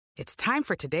It's time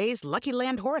for today's Lucky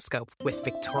Land horoscope with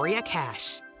Victoria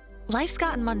Cash. Life's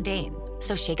gotten mundane,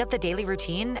 so shake up the daily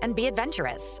routine and be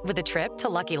adventurous with a trip to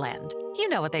Lucky Land. You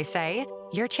know what they say,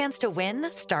 your chance to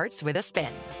win starts with a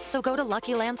spin. So go to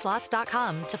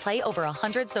LuckyLandSlots.com to play over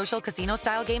 100 social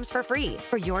casino-style games for free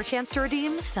for your chance to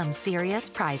redeem some serious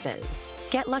prizes.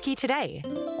 Get lucky today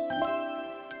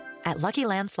at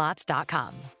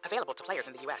LuckyLandSlots.com. Available to players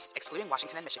in the U.S., excluding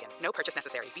Washington and Michigan. No purchase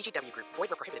necessary. VGW Group. Void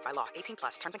where prohibited by law.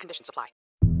 18+. Terms and conditions apply.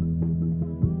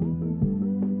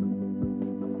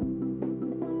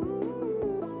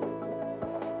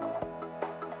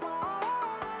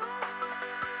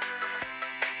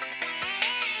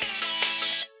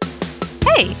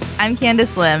 Hey, I'm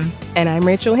Candace Lim. And I'm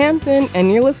Rachel Hampton,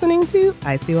 and you're listening to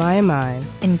ICYMI.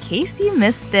 In case you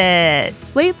missed it,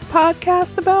 Slate's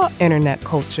podcast about internet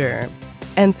culture.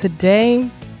 And today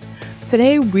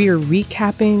we're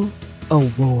recapping a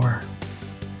war.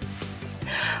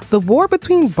 The war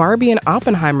between Barbie and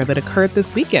Oppenheimer that occurred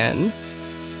this weekend.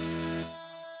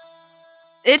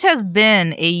 it has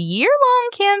been a year-long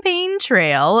campaign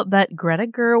trail, but Greta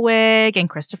Gerwig and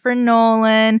Christopher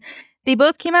Nolan, they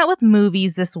both came out with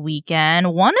movies this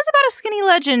weekend. One is about a skinny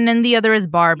legend and the other is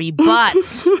Barbie, but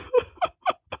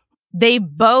they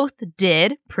both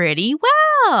did pretty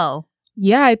well.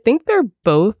 Yeah, I think they're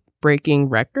both breaking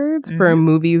records for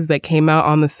movies that came out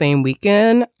on the same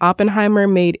weekend. Oppenheimer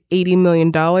made $80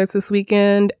 million this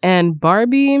weekend, and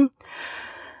Barbie,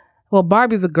 well,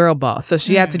 Barbie's a girl boss, so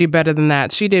she had to do better than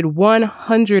that. She did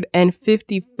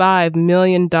 $155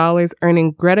 million,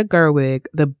 earning Greta Gerwig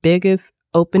the biggest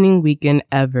opening weekend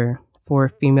ever for a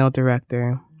female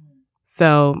director.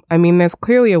 So, I mean, there's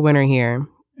clearly a winner here.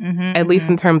 At least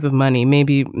in terms of money,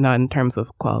 maybe not in terms of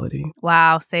quality.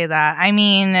 Wow, say that. I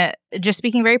mean, just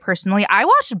speaking very personally, I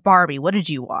watched Barbie. What did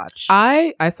you watch?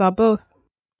 I saw both.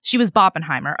 She was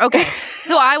Boppenheimer. Okay.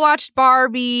 So I watched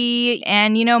Barbie,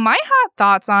 and, you know, my hot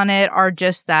thoughts on it are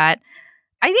just that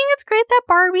I think it's great that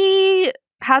Barbie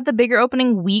had the bigger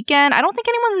opening weekend. I don't think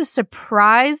anyone's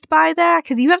surprised by that,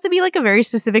 because you have to be like a very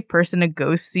specific person to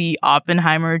go see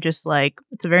Oppenheimer. Just like,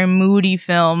 it's a very moody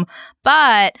film.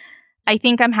 But I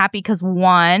think I'm happy because,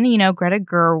 one, you know, Greta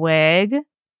Gerwig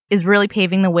is really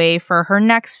paving the way for her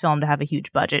next film to have a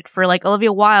huge budget. For like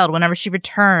Olivia Wilde, whenever she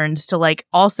returns, to like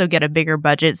also get a bigger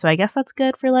budget. So I guess that's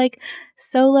good for like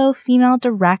solo female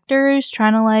directors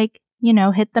trying to like, you know,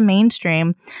 hit the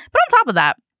mainstream. But on top of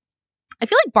that, I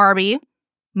feel like Barbie,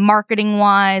 marketing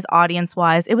wise, audience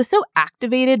wise, it was so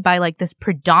activated by like this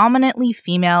predominantly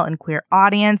female and queer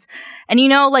audience. And, you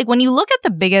know, like when you look at the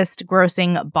biggest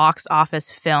grossing box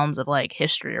office films of like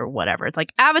history or whatever, it's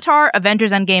like Avatar,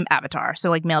 Avengers Endgame, Avatar. So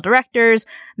like male directors,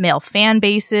 male fan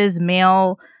bases,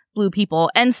 male blue people.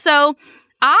 And so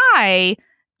I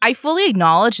fully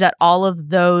acknowledge that all of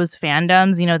those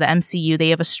fandoms, you know, the MCU,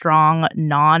 they have a strong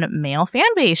non-male fan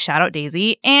base. Shout out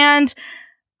Daisy. And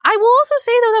I will also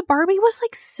say, though, that Barbie was,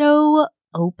 like, so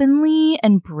openly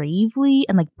and bravely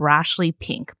and, like, brashly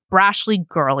pink. Brashly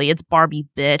girly. It's Barbie,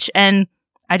 bitch. And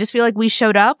I just feel like we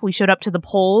showed up. We showed up to the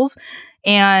polls.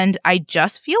 And I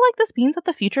just feel like this means that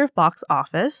the future of box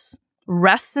office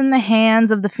rests in the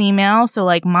hands of the female. So,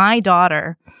 like, my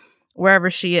daughter, wherever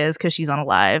she is, because she's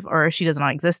unalive or she does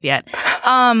not exist yet,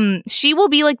 she will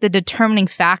be, like, the determining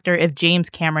factor if James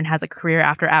Cameron has a career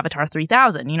after Avatar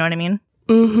 3000. You know what I mean?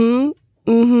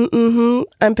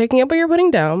 I'm picking up what you're putting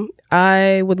down.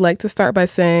 I would like to start by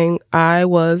saying I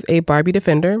was a Barbie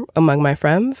defender among my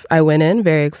friends. I went in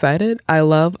very excited. I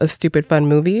love a stupid fun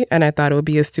movie, and I thought it would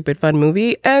be a stupid fun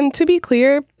movie. And to be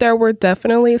clear, there were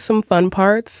definitely some fun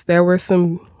parts. There were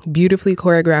some beautifully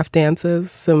choreographed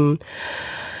dances, some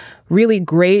really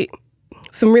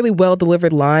well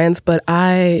delivered lines. But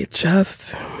I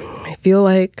feel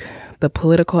like the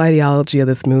political ideology of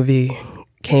this movie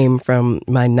came from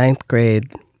my 9th grade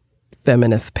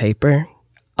feminist paper.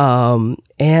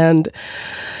 And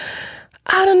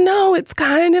I don't know, it's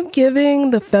kind of giving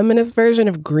the feminist version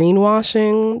of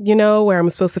greenwashing, you know, where I'm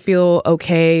supposed to feel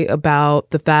okay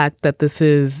about the fact that this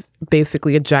is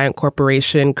basically a giant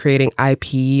corporation creating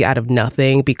IP out of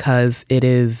nothing because it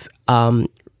is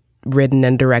written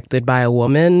and directed by a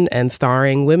woman and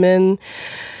starring women.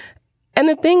 And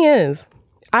the thing is,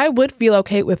 I would feel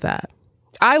okay with that.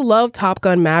 I love Top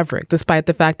Gun Maverick, despite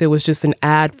the fact that it was just an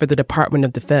ad for the Department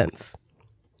of Defense.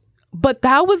 But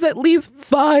that was at least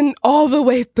fun all the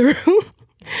way through.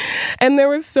 And there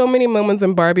were so many moments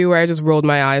in Barbie where I just rolled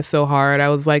my eyes so hard. I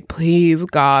was like, please,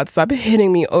 God, stop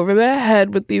hitting me over the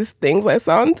head with these things I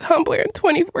saw on Tumblr in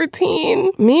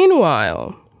 2014.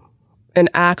 Meanwhile, in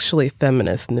actually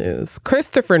feminist news,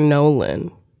 Christopher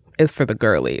Nolan is for the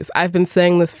girlies. I've been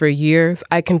saying this for years.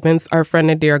 I convinced our friend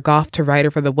Nadir Goff to write it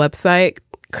for the website.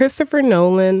 Christopher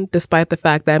Nolan, despite the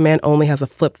fact that man only has a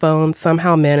flip phone,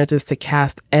 somehow manages to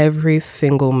cast every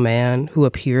single man who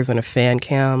appears in a fan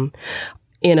cam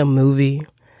in a movie,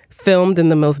 filmed in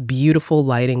the most beautiful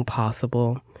lighting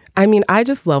possible. I mean, I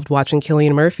just loved watching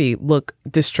Cillian Murphy look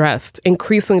distressed,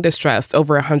 increasingly distressed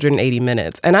over 180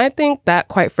 minutes. And I think that,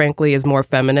 quite frankly, is more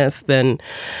feminist than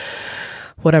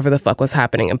whatever the fuck was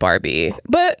happening in Barbie.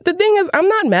 But the thing is, I'm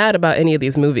not mad about any of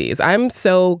these movies. I'm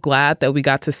so glad that we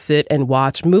got to sit and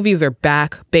watch. Movies are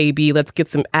back, baby. Let's get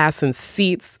some ass in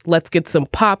seats. Let's get some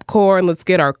popcorn. Let's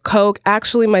get our Coke.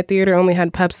 Actually, my theater only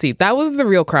had Pepsi. That was the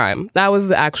real crime. That was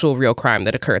the actual real crime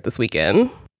that occurred this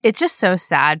weekend. It's just so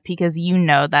sad because you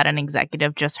know that an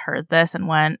executive just heard this and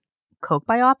went, Coke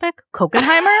biopic?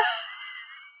 Kokenheimer?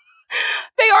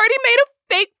 They already made a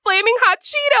fake Flaming Hot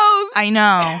Cheetos. I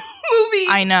know. Movie.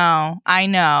 I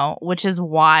know, which is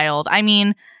wild. I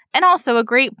mean, and also a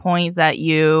great point that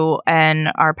you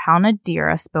and our pal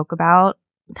Nadira spoke about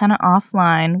kind of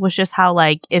offline was just how,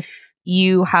 like, if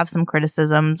you have some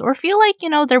criticisms or feel like, you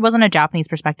know, there wasn't a Japanese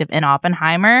perspective in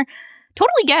Oppenheimer,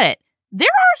 totally get it. There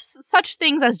are such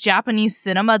things as Japanese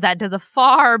cinema that does a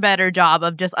far better job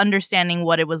of just understanding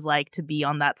what it was like to be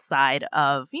on that side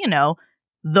of, you know,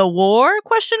 the war, ?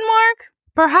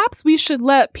 Perhaps we should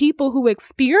let people who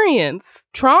experience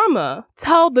trauma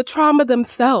tell the trauma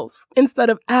themselves instead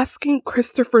of asking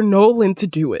Christopher Nolan to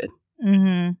do it.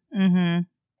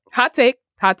 Hot take.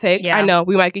 Yeah. I know,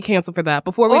 we might get canceled for that.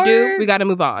 Before we do, we got to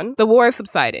move on. The war is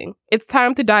subsiding. It's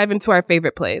time to dive into our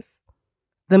favorite place,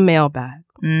 the mailbag.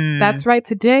 That's right.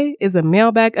 Today is a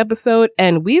mailbag episode,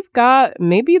 and we've got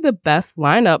maybe the best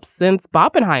lineup since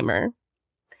Oppenheimer.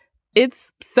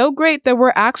 It's so great that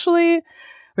we're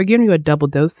giving you a double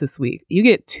dose this week. You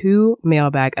get 2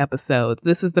 mailbag episodes.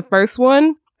 This is the first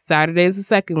one. Saturday is the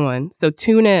second one. So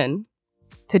tune in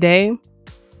today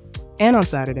and on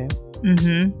Saturday.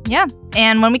 Yeah.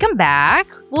 And when we come back,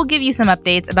 we'll give you some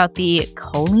updates about the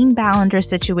Colleen Ballinger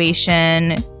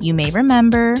situation. You may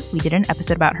remember we did an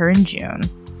episode about her in June.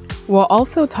 We'll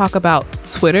also talk about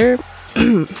Twitter.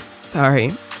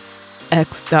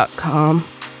 X.com.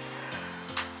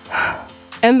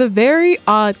 And the very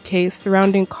odd case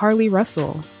surrounding Carlee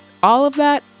Russell. All of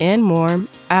that and more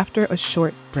after a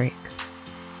short break.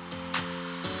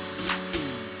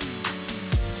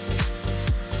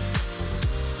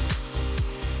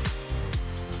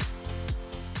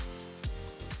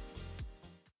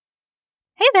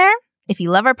 Hey there! If you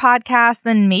love our podcast,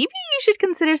 then maybe you should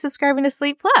consider subscribing to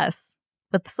Slate Plus.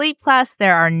 With Slate Plus,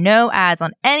 there are no ads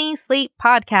on any Slate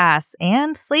podcasts,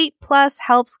 and Slate Plus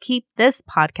helps keep this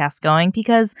podcast going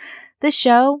because this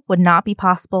show would not be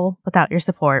possible without your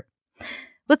support.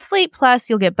 With Slate Plus,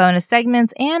 you'll get bonus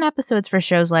segments and episodes for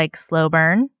shows like Slow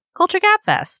Burn, Culture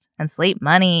Gabfest, and Slate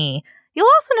Money. You'll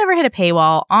also never hit a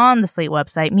paywall on the Slate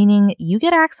website, meaning you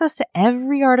get access to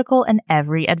every article and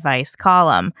every advice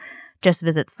column. Just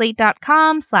visit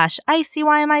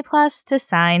slate.com/ICYMI Plus to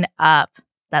sign up.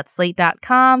 That's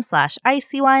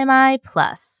slate.com/ICYMI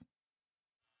Plus.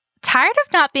 Tired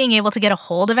of not being able to get a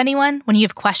hold of anyone when you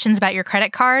have questions about your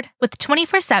credit card? With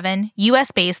 24/7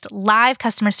 US-based live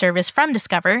customer service from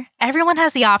Discover, everyone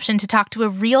has the option to talk to a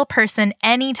real person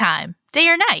anytime, day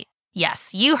or night.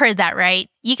 Yes, you heard that right.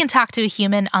 You can talk to a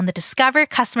human on the Discover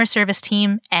customer service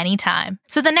team anytime.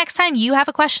 So the next time you have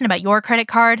a question about your credit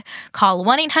card, call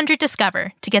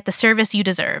 1-800-DISCOVER to get the service you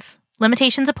deserve.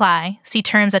 Limitations apply. See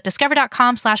terms at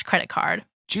discover.com/creditcard.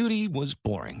 Judy was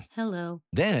boring. Hello.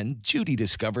 Then Judy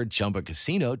discovered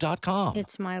ChumbaCasino.com.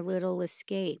 It's my little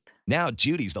escape. Now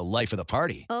Judy's the life of the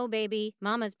party. Oh, baby,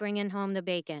 mama's bringing home the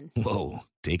bacon. Whoa,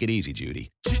 take it easy,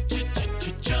 Judy.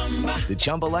 The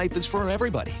Chumba life is for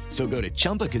everybody. So go to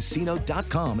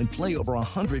ChumbaCasino.com and play over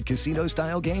 100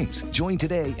 casino-style games. Join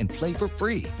today and play for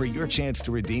free for your chance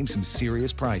to redeem some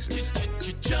serious prizes.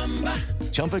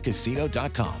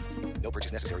 ChumbaCasino.com. No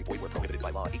purchase necessary. Void where prohibited by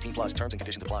law. 18+ terms and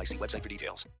conditions apply. See website for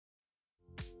details.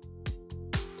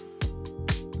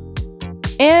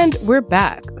 And we're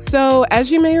back. So,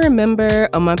 as you may remember,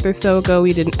 a month or so ago,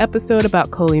 we did an episode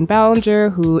about Colleen Ballinger,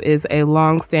 who is a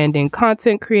long-standing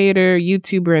content creator,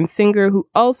 YouTuber, and singer who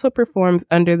also performs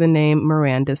under the name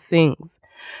Miranda Sings.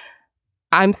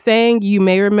 I'm saying you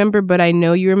may remember, but I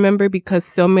know you remember because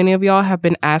so many of y'all have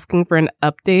been asking for an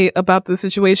update about the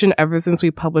situation ever since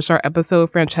we published our episode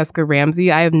with Francesca Ramsey.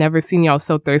 I have never seen y'all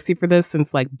so thirsty for this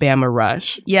since like Bama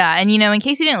Rush. Yeah, and you know, in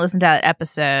case you didn't listen to that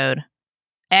episode,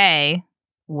 A,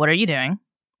 what are you doing?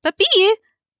 But B,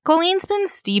 Colleen's been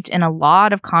steeped in a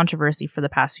lot of controversy for the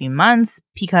past few months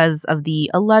because of the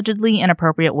allegedly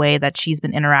inappropriate way that she's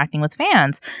been interacting with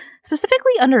fans.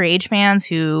 specifically underage fans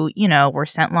who, were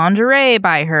sent lingerie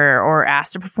by her or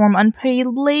asked to perform unpaid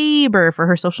labor for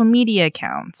her social media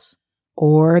accounts.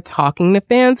 Or talking to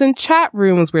fans in chat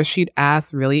rooms where she'd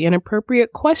ask really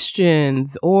inappropriate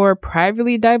questions, or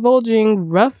privately divulging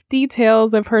rough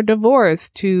details of her divorce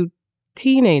to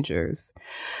teenagers.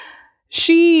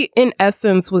 She, in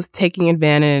essence, was taking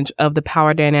advantage of the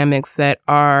power dynamics that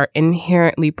are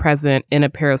inherently present in a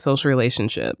parasocial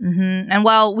relationship. Mm-hmm. And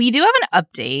while we do have an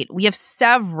update, we have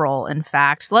several, in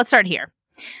fact. So let's start here.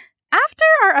 After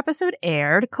our episode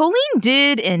aired, Colleen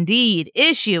did indeed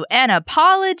issue an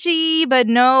apology, but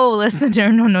no,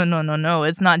 listener, no.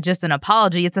 It's not just an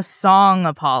apology, it's a song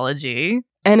apology.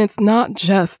 And it's not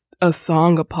just a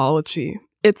song apology.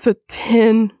 It's a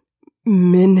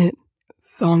 10-minute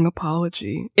song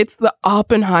apology. It's the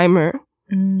Oppenheimer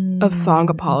of song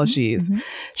apologies. Mm-hmm.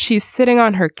 She's sitting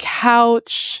on her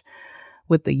couch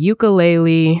with the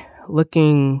ukulele,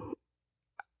 looking,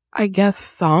 I guess,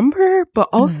 somber, but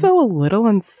also a little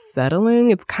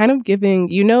unsettling. It's kind of giving,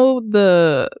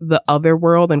 the Other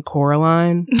World and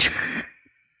Coraline.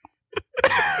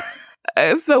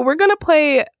 So we're going to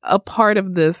play a part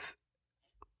of this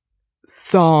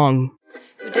song.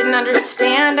 Who didn't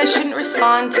understand I shouldn't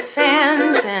respond to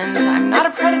fans, and I'm not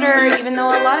a predator, even though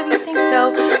a lot of you think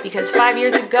so, because 5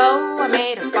 years ago I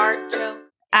made a fart joke.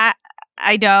 I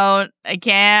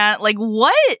can't. Like,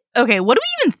 what? Okay, what do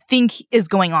we even think is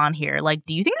going on here? Like,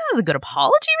 do you think this is a good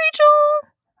apology, Rachel?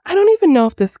 I don't even know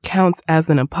if this counts as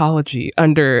an apology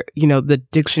under, the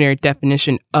dictionary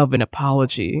definition of an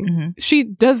apology. Mm-hmm. She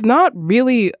does not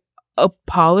really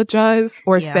apologize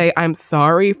or say, I'm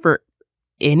sorry for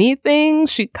anything.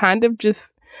 She kind of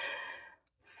just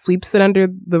sweeps it under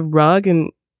the rug and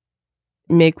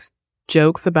makes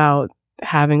jokes about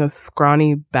having a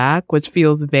scrawny back, which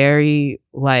feels very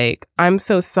like, I'm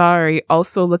so sorry.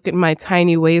 Also, look at my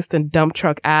tiny waist and dump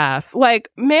truck ass. Like,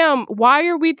 ma'am, why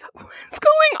are we what's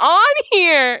going on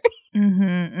here?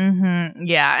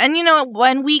 Yeah. And,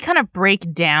 when we kind of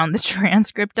break down the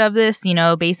transcript of this,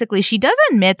 basically she does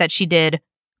admit that she did,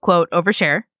 quote,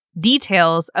 overshare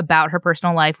details about her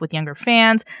personal life with younger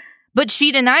fans, but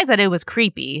she denies that it was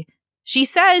creepy. She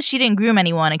says she didn't groom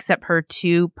anyone except her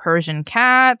 2 Persian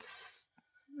cats.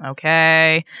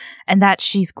 Okay. And that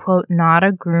she's, quote, not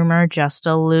a groomer, just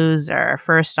a loser.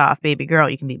 First off, baby girl,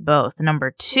 you can be both.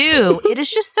 Number 2, it is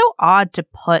just so odd to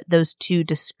put those 2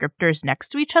 descriptors next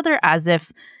to each other as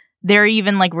if they're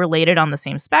even, like, related on the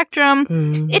same spectrum.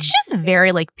 It's just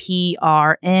very, like,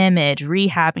 PR image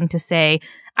rehabbing to say,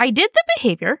 I did the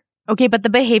behavior. Okay, but the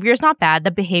behavior is not bad.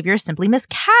 The behavior is simply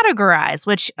miscategorized,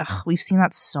 which we've seen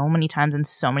that so many times in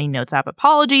so many notes app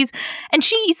apologies. And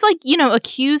she's like,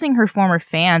 accusing her former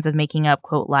fans of making up,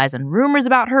 quote, lies and rumors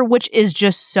about her, which is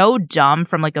just so dumb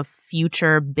from like a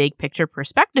future big picture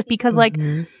perspective, because like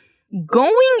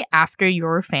going after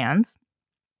your fans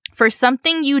for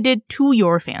something you did to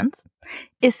your fans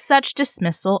is such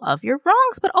dismissal of your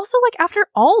wrongs. But also, like, after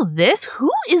all this,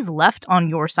 who is left on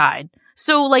your side?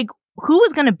 So, like, who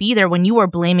is going to be there when you are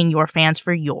blaming your fans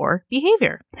for your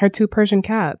behavior? Her 2 Persian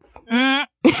cats. And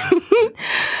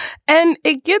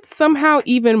it gets somehow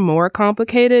even more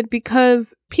complicated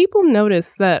because people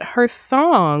notice that her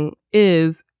song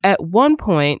is, at one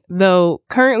point, though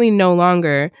currently no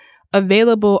longer,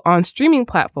 available on streaming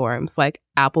platforms like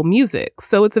Apple Music.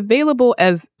 So it's available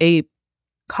as a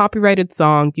copyrighted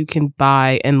song you can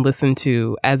buy and listen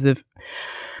to as if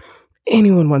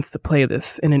anyone wants to play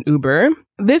this in an Uber.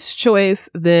 This choice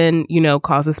then,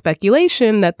 causes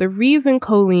speculation that the reason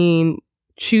Colleen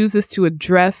chooses to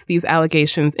address these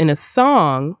allegations in a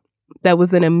song that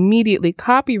was then immediately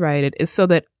copyrighted is so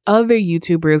that other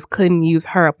YouTubers couldn't use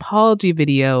her apology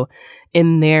video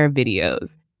in their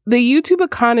videos. The YouTube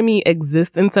economy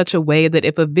exists in such a way that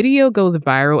if a video goes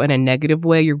viral in a negative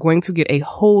way, you're going to get a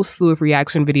whole slew of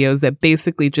reaction videos that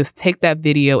basically just take that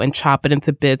video and chop it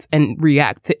into bits and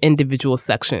react to individual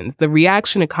sections. The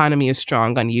reaction economy is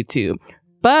strong on YouTube.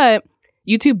 But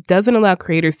YouTube doesn't allow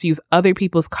creators to use other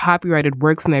people's copyrighted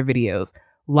works in their videos,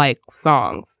 like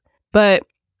songs. But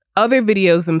other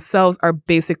videos themselves are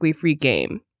basically free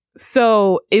game.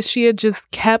 So if she had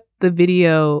just kept the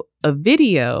video a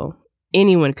video,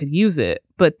 anyone could use it.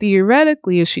 But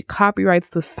theoretically, if she copyrights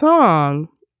the song,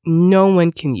 no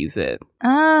one can use it.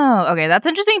 Oh, okay. That's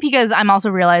interesting because I'm also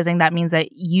realizing that means that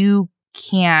you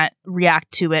can't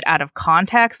react to it out of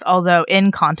context, although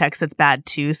in context it's bad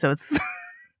too, so it's...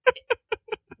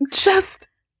 Just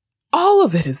all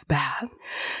of it is bad.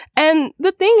 And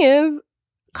the thing is,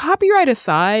 copyright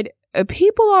aside,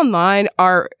 people online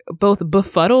are both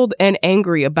befuddled and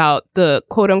angry about the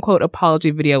quote-unquote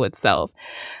apology video itself.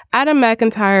 Adam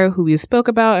McIntyre, who we spoke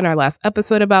about in our last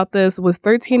episode about this, was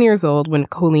 13 years old when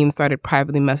Colleen started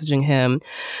privately messaging him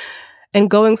and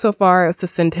going so far as to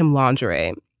send him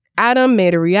lingerie. Adam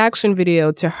made a reaction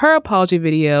video to her apology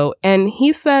video, and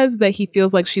he says that he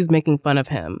feels like she's making fun of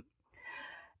him.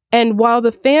 And while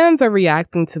the fans are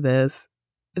reacting to this,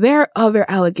 there are other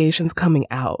allegations coming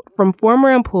out from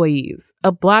former employees.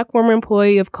 A Black former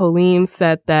employee of Colleen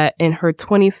said that in her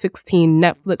 2016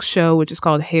 Netflix show, which is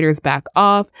called Haters Back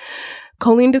Off,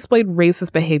 Colleen displayed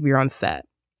racist behavior on set.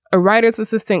 A writer's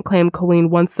assistant claimed Colleen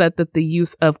once said that the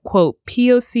use of, quote,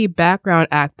 POC background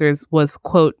actors was,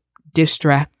 quote,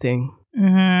 distracting.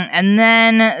 And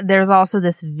then there's also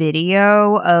this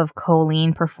video of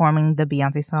Colleen performing the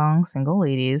Beyonce song, Single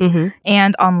Ladies.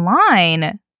 And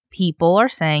online, people are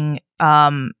saying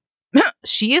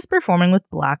she is performing with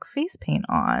black face paint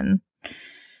on.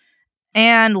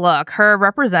 And look, her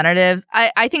representatives,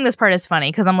 I think this part is funny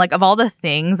because I'm like, of all the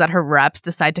things that her reps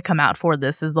decide to come out for,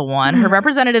 this is the one. Her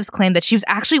representatives claimed that she was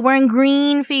actually wearing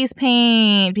green face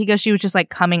paint because she was just like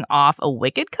coming off a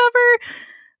Wicked cover.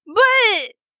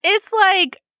 But it's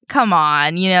like, come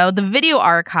on, you know, the video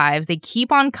archives, they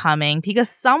keep on coming because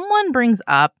someone brings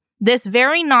up this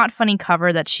very not funny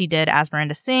cover that she did as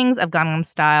Miranda Sings of Gangnam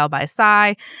Style by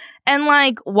Psy. And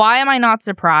like, why am I not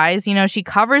surprised? You know, she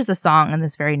covers the song in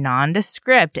this very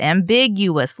nondescript,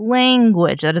 ambiguous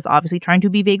language that is obviously trying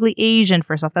to be vaguely Asian.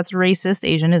 First off, that's racist.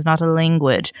 Asian is not a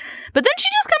language. But then she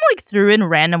just kind of like threw in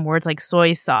random words like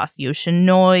soy sauce,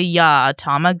 Yoshinoya,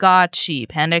 Tamagotchi,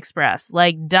 Panda Express.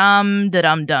 Like, dumb.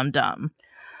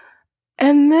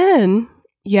 And then,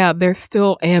 yeah, there's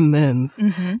still and thens.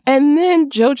 And then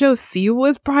JoJo Siwa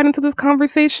was brought into this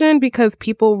conversation because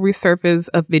people resurfaced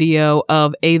a video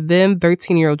of a then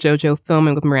 13-year-old JoJo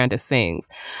filming with Miranda Sings.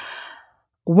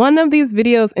 One of these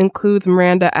videos includes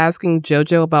Miranda asking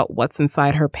JoJo about what's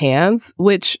inside her pants,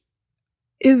 which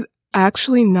is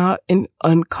actually not an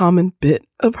uncommon bit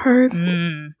of hers.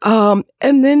 And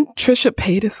then Trisha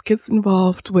Paytas gets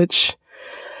involved, which...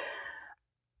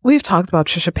 We've talked about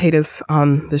Trisha Paytas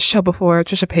on the show before.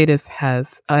 Trisha Paytas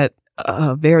has at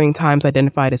varying times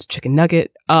identified as Chicken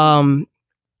Nugget.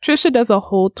 Trisha does a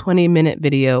whole 20-minute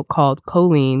video called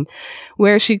Colleen,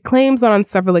 where she claims that on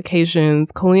several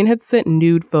occasions, Colleen had sent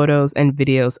nude photos and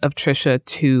videos of Trisha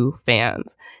to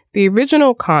fans. The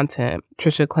original content,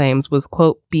 Trisha claims, was,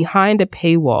 quote, behind a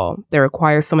paywall that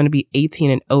requires someone to be 18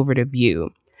 and over to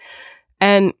view.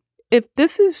 And if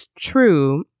this is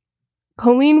true,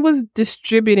 Colleen was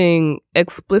distributing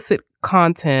explicit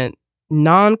content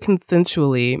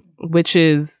non-consensually, which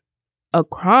is a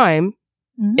crime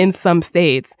in some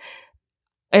states,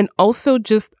 and also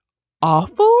just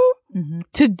awful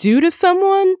to do to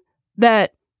someone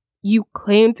that you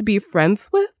claim to be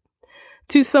friends with,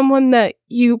 to someone that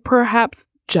you perhaps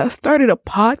just started a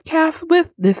podcast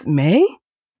with this May.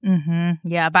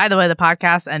 Yeah, by the way, the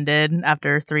podcast ended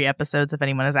after 3 episodes, if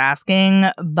anyone is asking.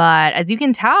 But as you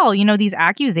can tell, you know, these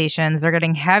accusations are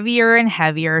getting heavier and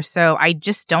heavier. So I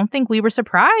just don't think we were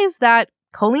surprised that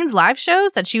Colleen's live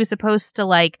shows that she was supposed to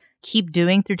like keep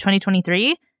doing through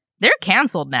 2023, they're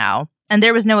canceled now. And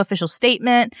there was no official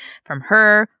statement from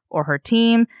her or her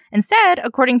team. Instead,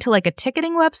 according to like a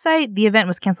ticketing website, the event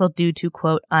was canceled due to,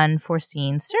 quote,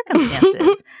 unforeseen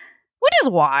circumstances. Which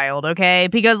is wild, okay?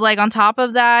 Because, like, on top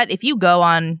of that, if you go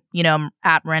on, you know,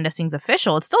 at Miranda Sings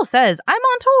Official, it still says, I'm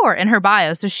on tour in her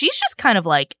bio. So she's just kind of,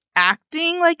 like,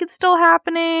 acting like it's still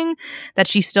happening, that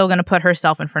she's still going to put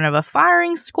herself in front of a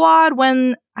firing squad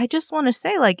when I just want to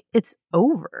say, like, it's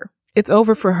over. It's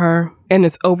over for her, and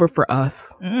it's over for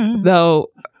us. Though,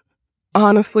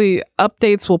 honestly,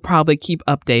 updates will probably keep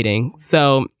updating.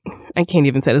 So I can't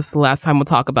even say this is the last time we'll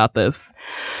talk about this.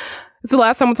 It's the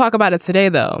last time we'll talk about it today,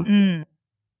 though.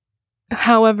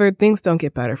 However, things don't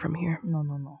get better from here.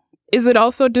 No. Is it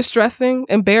also distressing,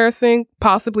 embarrassing,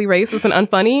 possibly racist and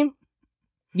unfunny?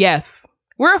 Yes.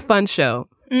 We're a fun show.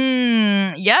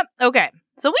 Yep. Okay.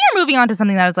 So we are moving on to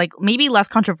something that is like maybe less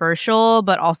controversial,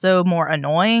 but also more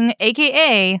annoying,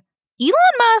 aka Elon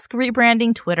Musk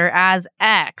rebranding Twitter as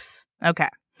X. Okay.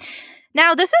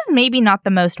 Now, this is maybe not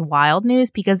the most wild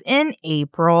news because in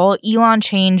April, Elon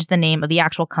changed the name of the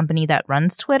actual company that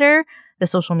runs Twitter, the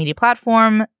social media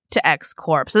platform, to X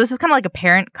Corp. So this is kind of like a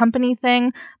parent company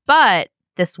thing. But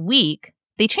this week,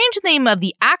 they changed the name of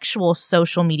the actual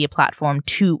social media platform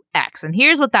to X. And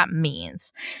here's what that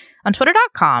means. On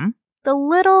Twitter.com, the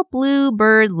little blue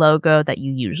bird logo that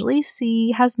you usually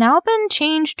see has now been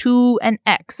changed to an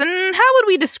X. And how would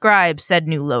we describe said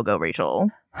new logo, Rachel?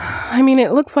 I mean,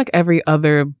 it looks like every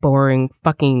other boring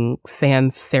fucking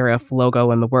sans serif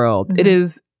logo in the world.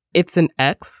 Mm-hmm. It's an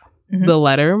X, the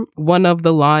letter. One of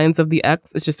the lines of the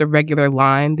X is just a regular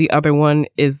line. The other one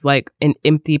is like an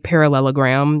empty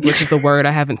parallelogram, which is a word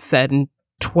I haven't said in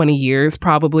 20 years,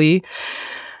 probably.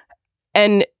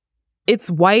 And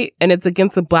it's white and it's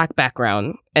against a black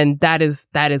background. And that is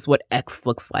what X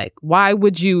looks like. Why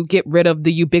would you get rid of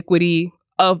the ubiquity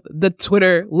of the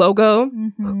Twitter logo?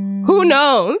 Mm-hmm. Who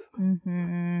knows?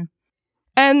 Mm-hmm.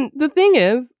 And the thing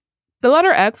is, the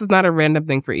letter X is not a random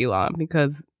thing for Elon,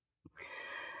 because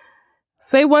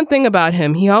say one thing about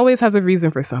him, he always has a reason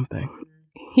for something.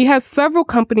 He has several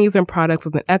companies and products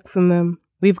with an X in them.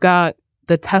 We've got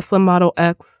the Tesla Model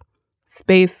X,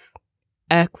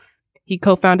 SpaceX. He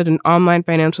co-founded an online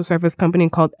financial service company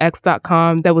called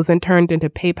X.com that was then turned into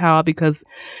PayPal because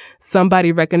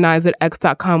somebody recognized that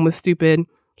X.com was stupid.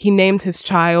 He named his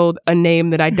child a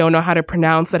name that I don't know how to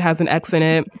pronounce that has an X in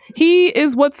it. He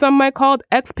is what some might call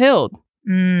X-pilled.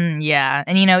 Yeah.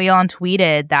 And, Elon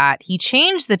tweeted that he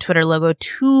changed the Twitter logo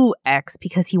to X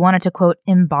because he wanted to, quote,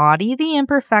 embody the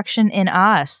imperfection in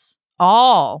us,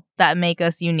 all that make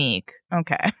us unique.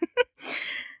 Okay.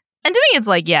 And to me, it's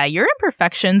like, yeah, your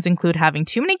imperfections include having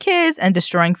too many kids and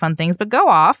destroying fun things, but go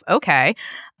off. Okay.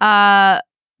 But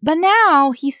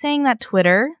now he's saying that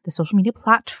Twitter, the social media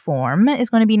platform, is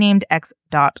going to be named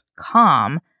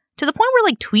X.com to the point where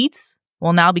like tweets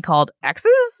will now be called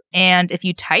X's. And if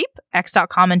you type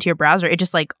X.com into your browser, it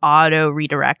just like auto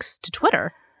redirects to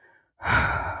Twitter.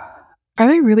 Are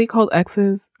they really called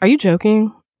X's? Are you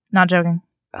joking? Not joking.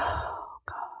 Oh,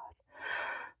 God.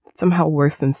 That's somehow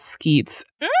worse than Skeets.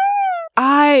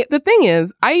 The thing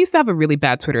is, I used to have a really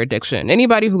bad Twitter addiction.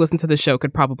 Anybody who listened to the show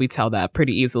could probably tell that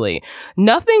pretty easily.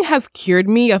 Nothing has cured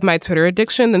me of my Twitter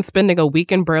addiction than spending a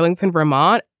week in Burlington,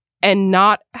 Vermont and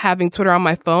not having Twitter on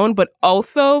my phone, but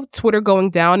also Twitter going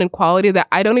down in quality that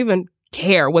I don't even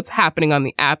care what's happening on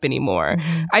the app anymore.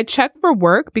 I check for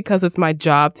work because it's my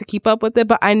job to keep up with it,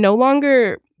 but I no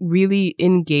longer really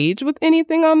engage with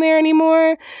anything on there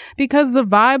anymore because the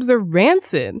vibes are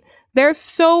rancid. They're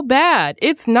so bad.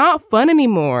 It's not fun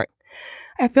anymore.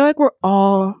 I feel like we're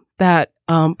all that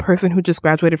person who just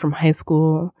graduated from high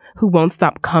school who won't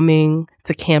stop coming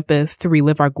to campus to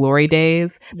relive our glory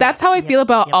days. That's how I feel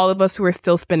about all of us who are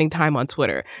still spending time on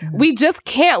Twitter. We just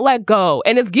can't let go.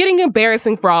 And it's getting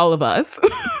embarrassing for all of us.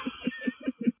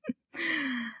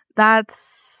 That's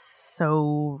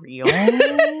so real.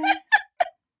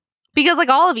 Because like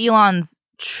all of Elon's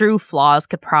true flaws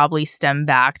could probably stem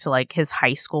back to like his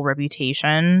high school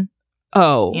reputation.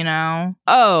 Oh.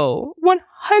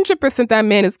 100% that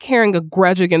man is carrying a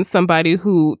grudge against somebody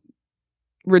who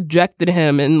rejected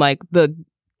him in like the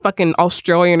fucking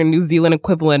Australian and New Zealand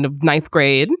equivalent of 9th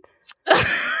grade.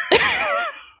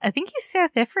 I think he's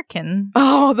South African.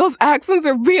 Oh, those accents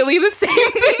are really the same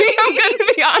to me. I'm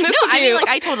gonna be honest with you. I mean, like,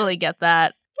 I totally get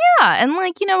that. Yeah, and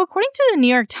like, according to the New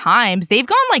York Times, they've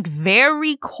gone like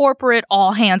very corporate,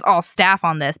 all hands, all staff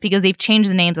on this because they've changed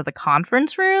the names of the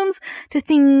conference rooms to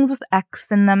things with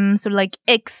X in them. So like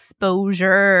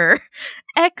exposure,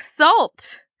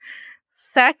 exalt,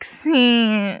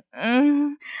 sexy.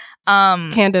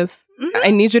 Candace,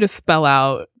 I need you to spell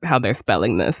out how they're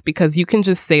spelling this because you can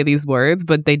just say these words,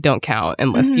 but they don't count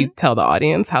unless you tell the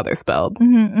audience how they're spelled.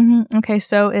 Okay,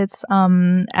 so it's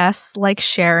S like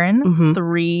Sharon,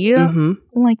 3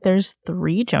 like there's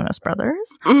 3 Jonas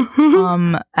Brothers,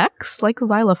 X like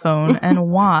xylophone, and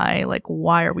Y like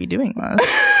why are we doing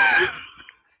this?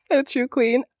 So true,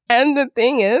 Queen. And the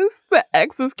thing is, the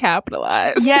X is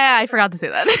capitalized. Yeah, I forgot to say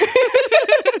that.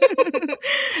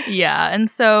 Yeah, and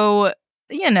so,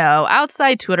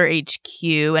 outside Twitter HQ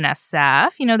and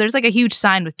SF, there's like a huge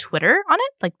sign with Twitter on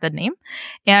it, like the name.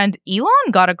 And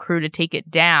Elon got a crew to take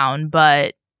it down,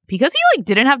 but because he like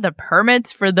didn't have the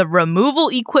permits for the removal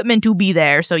equipment to be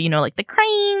there, so like the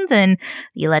cranes and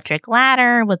the electric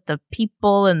ladder with the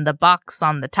people and the box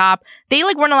on the top, they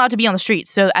like weren't allowed to be on the street.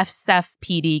 So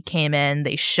SFPD came in,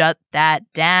 they shut that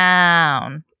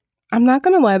down. I'm not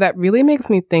gonna lie, that really makes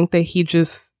me think that he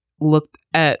just looked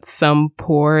at some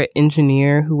poor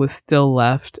engineer who was still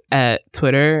left at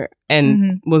Twitter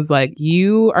and was like,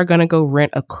 you are gonna go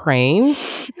rent a crane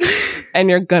and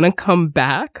you're gonna come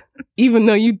back even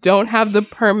though you don't have the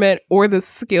permit or the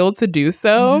skill to do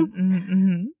so.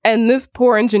 And this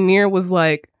poor engineer was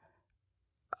like,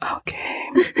 okay.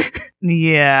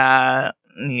 Yeah.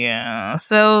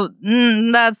 So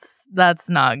that's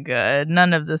not good.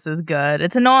 None of this is good.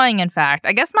 It's annoying, in fact.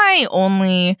 I guess my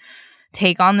only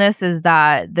take on this is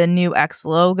that the new X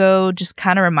logo just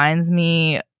kind of reminds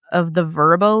me of the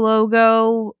Verbo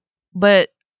logo, but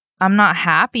I'm not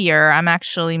happier. I'm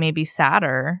actually maybe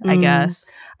sadder, I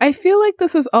guess. I feel like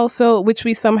this is also, which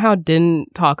we somehow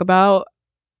didn't talk about,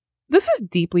 this is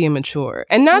deeply immature.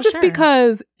 And not just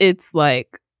because it's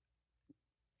like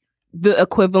the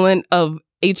equivalent of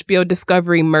HBO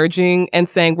Discovery merging and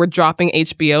saying we're dropping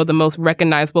HBO, the most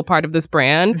recognizable part of this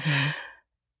brand.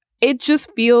 It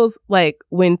just feels like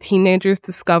when teenagers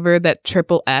discover that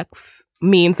XXX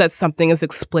means that something is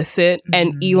explicit,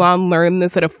 and Elon learned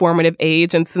this at a formative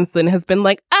age, and since then has been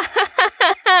like,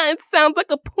 it sounds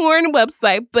like a porn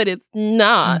website, but it's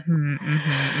not.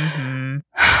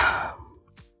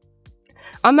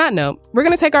 On that note, we're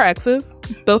going to take our exes,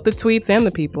 both the tweets and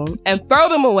the people, and throw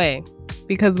them away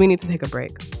because we need to take a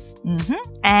break.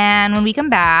 And when we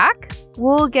come back,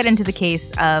 we'll get into the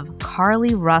case of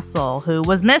Carlee Russell, who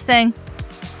was missing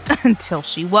until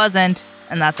she wasn't,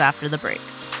 and that's after the break.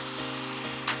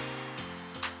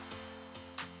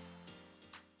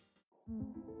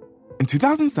 In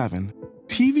 2007,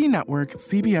 TV network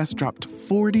CBS dropped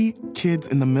 40 kids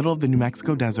in the middle of the New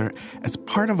Mexico desert as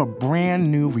part of a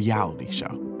brand new reality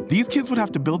show. These kids would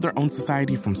have to build their own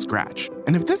society from scratch.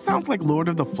 And if this sounds like Lord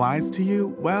of the Flies to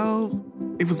you, well,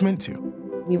 it was meant to.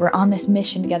 We were on this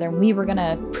mission together, and we were going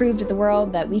to prove to the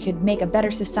world that we could make a better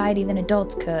society than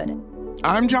adults could.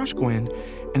 I'm Josh Gwynn,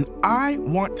 and I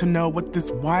want to know what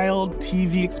this wild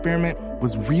TV experiment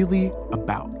was really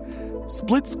about.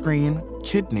 Split Screen,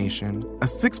 Kid Nation, a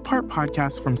 6-part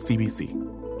podcast from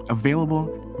CBC.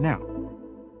 Available now.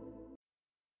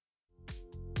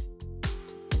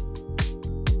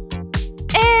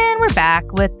 And we're back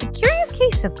with the curious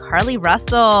case of Carlee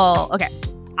Russell. Okay,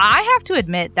 I have to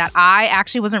admit that I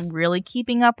actually wasn't really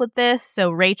keeping up with this. So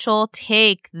Rachel,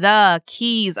 take the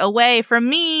keys away from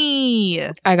me.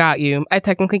 I got you. I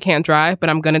technically can't drive, but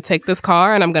I'm going to take this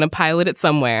car and I'm going to pilot it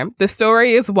somewhere. The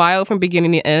story is wild from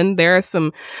beginning to end. There are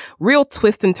some real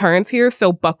twists and turns here,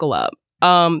 so buckle up.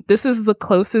 This is the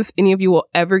closest any of you will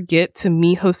ever get to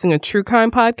me hosting a true crime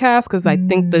podcast because I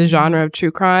think the genre of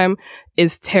true crime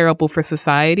is terrible for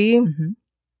society.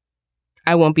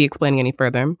 I won't be explaining any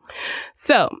further.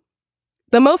 So,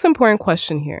 the most important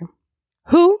question here.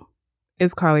 Who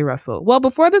is Carlee Russell? Well,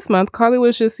 before this month, Carlee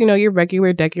was just, your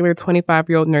regular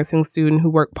 25-year-old nursing student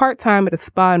who worked part-time at a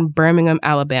spa in Birmingham,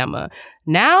 Alabama.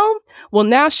 Now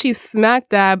she's smack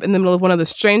dab in the middle of one of the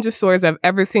strangest stories I've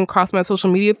ever seen cross my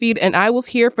social media feed, and I was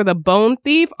here for the Bone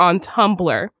Thief on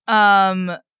Tumblr.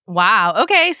 Wow.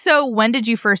 Okay, so when did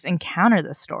you first encounter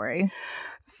this story?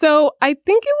 So I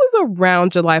think it was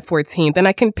around July 14th, and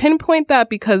I can pinpoint that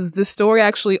because the story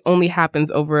actually only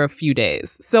happens over a few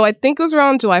days. So I think it was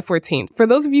around July 14th. For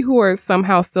those of you who are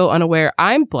somehow still unaware,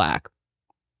 I'm Black,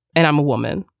 and I'm a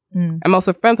woman. I'm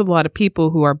also friends with a lot of people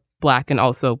who are Black and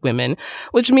also women,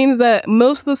 which means that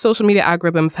most of the social media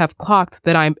algorithms have clocked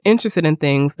that I'm interested in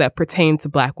things that pertain to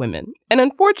Black women. And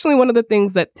unfortunately, one of the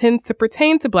things that tends to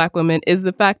pertain to Black women is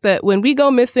the fact that when we go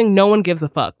missing, no one gives a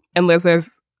fuck unless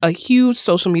there's a huge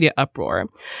social media uproar.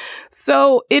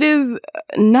 So it is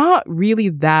not really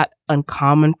that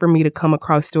uncommon for me to come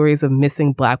across stories of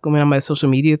missing Black women on my social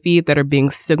media feed that are being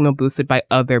signal boosted by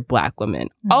other Black women.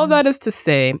 All that is to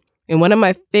say, and one of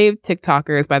my fave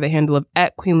TikTokers by the handle of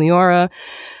 @QueenLeora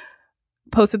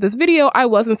posted this video, I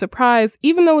wasn't surprised,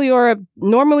 even though Leora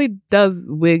normally does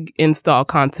wig install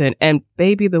content. And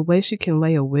baby, the way she can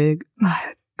lay a wig,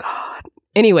 my God.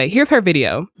 Anyway, here's her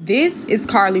video. This is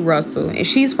Carlee Russell, and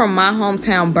she's from my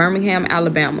hometown, Birmingham,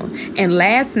 Alabama. And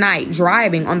last night,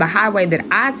 driving on the highway that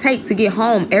I take to get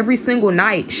home every single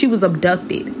night, she was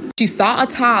abducted. She saw a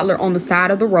toddler on the side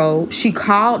of the road. She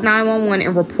called 911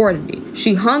 and reported it.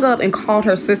 She hung up and called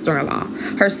her sister-in-law.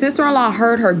 Her sister-in-law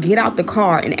heard her get out the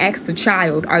car and asked the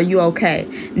child, "Are you okay?"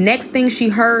 Next thing she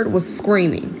heard was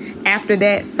screaming. After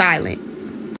that,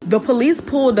 silence. The police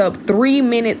pulled up 3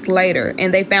 minutes later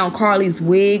and they found Carlee's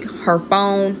wig, her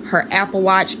phone, her Apple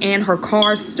Watch, and her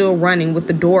car still running with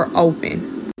the door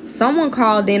open. Someone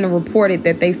called in and reported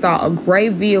that they saw a gray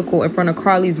vehicle in front of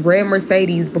Carlee's red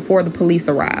Mercedes before the police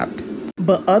arrived.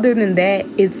 But other than that,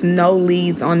 it's no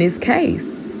leads on this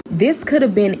case. This could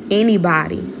have been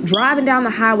anybody. Driving down the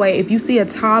highway, if you see a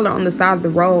toddler on the side of the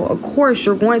road, of course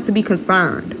you're going to be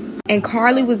concerned. And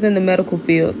Carlee was in the medical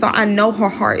field, so I know her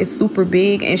heart is super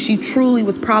big, and she truly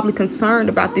was probably concerned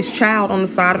about this child on the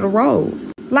side of the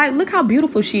road. Like, look how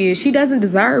beautiful she is. She doesn't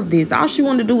deserve this. All she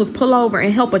wanted to do was pull over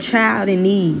and help a child in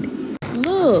need.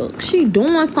 Look, she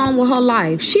doing something with her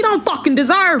life. She don't fucking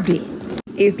deserve this.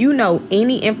 If you know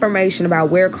any information about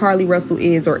where Carlee Russell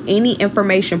is or any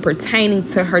information pertaining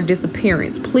to her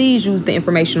disappearance, please use the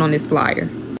information on this flyer.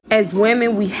 As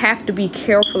women, we have to be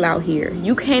careful out here.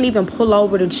 You can't even pull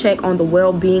over to check on the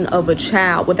well-being of a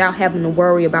child without having to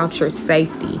worry about your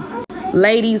safety.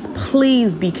 Ladies,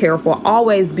 please be careful.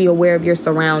 Always be aware of your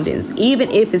surroundings. Even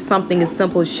if it's something as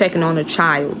simple as checking on a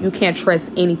child. You can't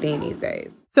trust anything these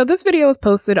days. So this video was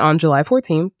posted on July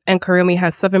 14th and currently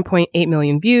has 7.8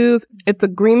 million views. It's a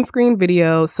green screen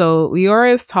video, so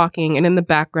Leora is talking, and in the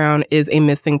background is a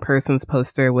missing persons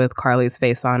poster with Carlee's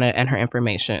face on it and her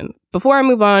information. Before I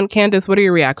move on, Candace, what are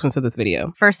your reactions to this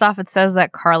video? First off, it says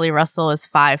that Carlee Russell is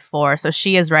 5'4", so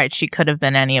she is right. She could have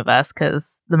been any of us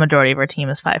because the majority of our team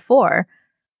is 5'4".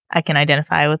 I can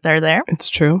identify with her there. It's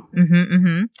true.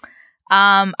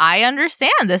 I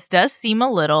understand. This does seem a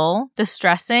little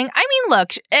distressing. I mean,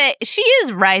 look, she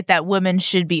is right that women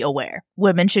should be aware.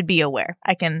 Women should be aware.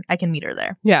 I can meet her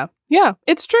there. Yeah,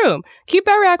 it's true. Keep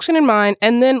that reaction in mind.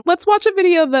 And then let's watch a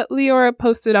video that Leora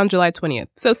posted on July 20th.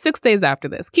 So 6 days after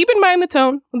this. Keep in mind the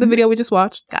tone of the video we just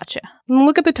watched. Gotcha. And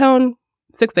look at the tone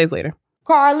 6 days later.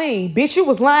 Carlee, bitch, you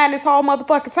was lying this whole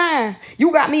motherfucking time.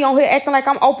 You got me on here acting like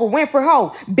I'm Oprah Winfrey,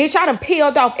 ho. Bitch, I done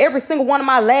peeled off every single one of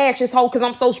my lashes, ho, because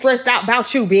I'm so stressed out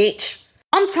about you, bitch.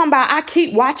 I'm talking about I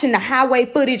keep watching the highway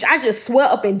footage. I just swear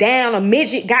up and down a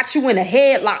midget got you in a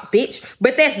headlock, bitch.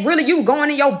 But that's really you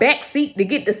going in your backseat to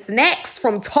get the snacks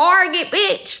from Target,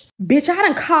 bitch. Bitch, I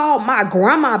done called my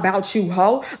grandma about you,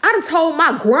 ho. I done told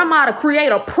my grandma to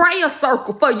create a prayer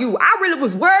circle for you. I really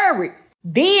was worried.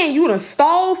 Then you done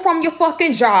stole from your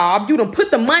fucking job. You done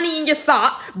put the money in your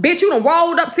sock. Bitch, you done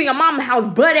rolled up to your mama's house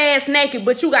butt ass naked,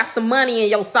 but you got some money in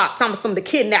your sock. Talking about some of the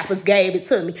kidnappers gave it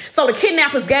to me. So the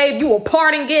kidnappers gave you a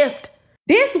parting gift.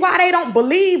 This why they don't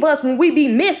believe us when we be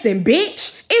missing,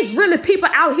 bitch. It's really people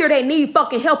out here that need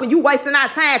fucking help and you wasting our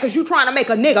time because you trying to make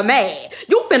a nigga mad.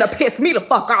 You finna piss me the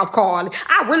fuck off, Carlee.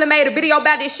 I really made a video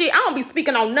about this shit. I don't be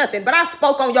speaking on nothing, but I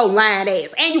spoke on your lying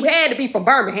ass. And you had to be from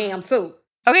Birmingham, too.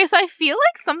 Okay, so I feel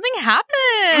like something happened.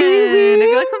 I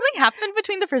feel like something happened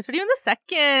between the first video and the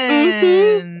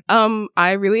second.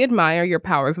 I really admire your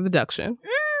powers of deduction.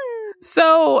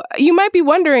 So you might be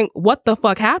wondering what the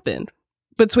fuck happened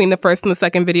between the first and the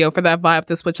second video for that vibe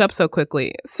to switch up so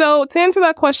quickly. So to answer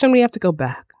that question, we have to go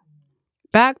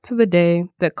back to the day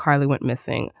that Carlee went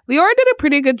missing. Leora did a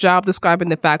pretty good job describing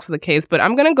the facts of the case, but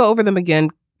I'm going to go over them again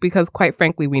because quite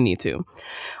frankly, we need to.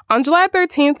 On July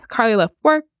 13th, Carlee left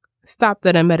work, stopped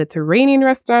at a Mediterranean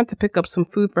restaurant to pick up some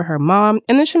food for her mom,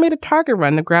 and then she made a Target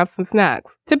run to grab some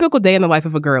snacks. Typical day in the life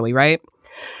of a girly, right?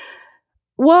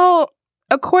 Well,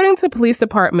 according to the police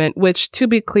department, which, to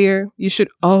be clear, you should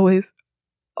always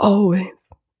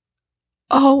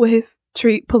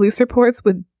treat police reports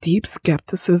with deep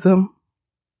skepticism.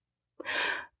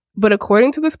 But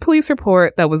according to this police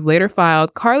report that was later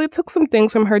filed, Carlee took some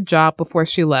things from her job before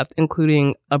she left,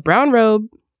 including a brown robe,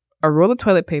 a roll of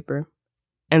toilet paper,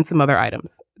 and some other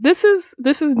items. This is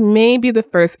maybe the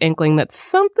first inkling that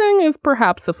something is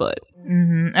perhaps afoot.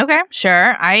 Okay,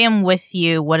 sure. I am with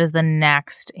you. What is the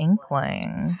next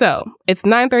inkling? So, it's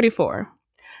 9:34.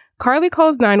 Carlee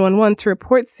calls 911 to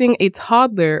report seeing a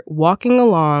toddler walking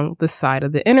along the side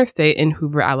of the interstate in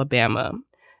Hoover, Alabama.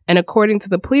 And according to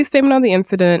the police statement on the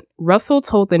incident, Russell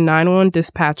told the 911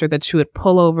 dispatcher that she would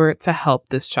pull over to help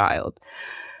this child.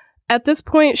 At this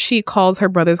point, she calls her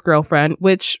brother's girlfriend,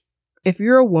 which, if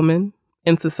you're a woman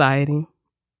in society,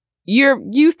 you're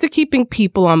used to keeping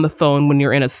people on the phone when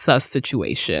you're in a sus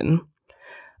situation.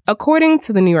 According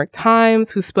to the New York Times,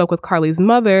 who spoke with Carlee's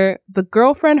mother, the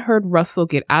girlfriend heard Russell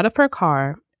get out of her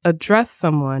car, address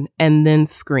someone, and then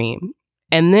scream.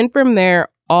 And then from there,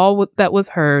 all that was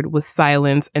heard was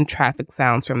silence and traffic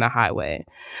sounds from the highway.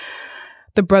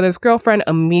 The brother's girlfriend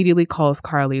immediately calls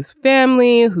Carlee's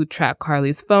family, who track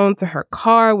Carlee's phone to her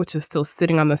car, which is still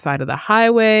sitting on the side of the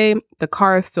highway. The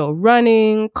car is still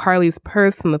running. Carlee's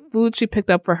purse and the food she picked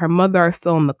up for her mother are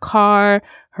still in the car.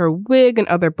 Her wig and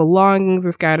other belongings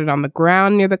are scattered on the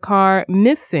ground near the car.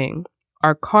 Missing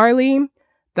are Carlee,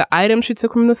 the items she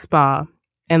took from the spa,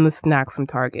 and the snacks from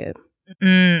Target.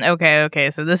 Okay.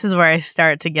 So this is where I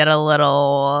start to get a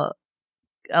little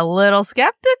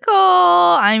skeptical.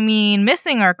 I mean,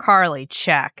 missing are Carlee,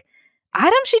 check.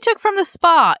 Items she took from the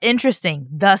spa, interesting.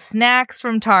 The snacks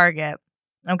from Target.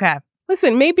 Okay.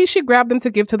 Listen, maybe she grabbed them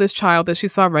to give to this child that she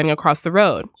saw running across the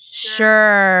road.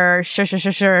 Sure,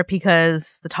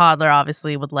 because the toddler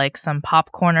obviously would like some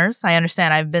popcorners. I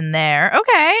understand. I've been there.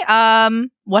 Okay,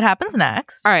 what happens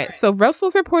next? All right, so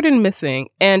Russell's reported missing,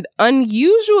 and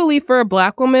unusually for a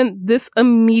Black woman, this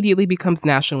immediately becomes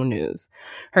national news.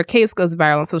 Her case goes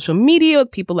viral on social media,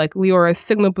 with people like Leora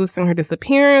signal boosting her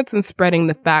disappearance and spreading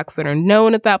the facts that are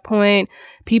known at that point.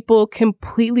 People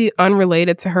completely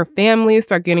unrelated to her family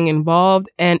start getting involved,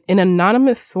 and an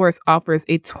anonymous source offers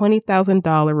a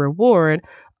 $20,000 reward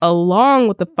along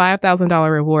with the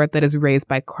 $5,000 reward that is raised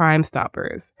by Crime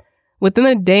Stoppers. Within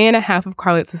a day and a half of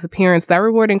Carlee's disappearance, that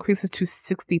reward increases to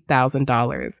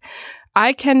 $60,000.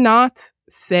 I cannot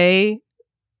say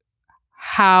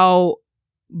how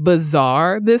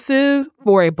bizarre this is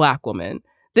for a Black woman.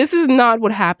 This is not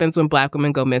what happens when Black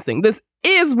women go missing. This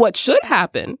is what should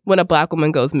happen when a Black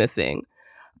woman goes missing.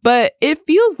 But it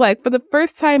feels like for the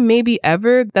first time maybe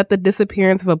ever that the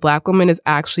disappearance of a Black woman is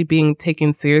actually being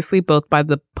taken seriously, both by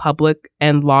the public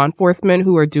and law enforcement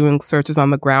who are doing searches on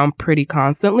the ground pretty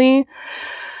constantly.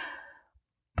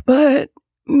 But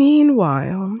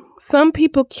meanwhile, some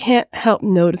people can't help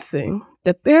noticing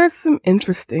that there's some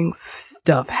interesting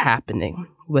stuff happening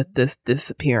with this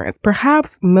disappearance.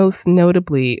 Perhaps most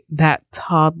notably that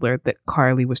toddler that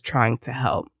Carlee was trying to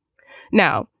help.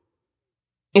 Now,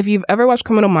 if you've ever watched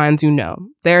Criminal Minds, you know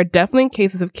there are definitely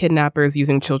cases of kidnappers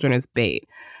using children as bait.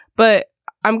 But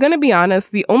I'm going to be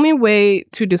honest, the only way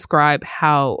to describe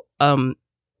how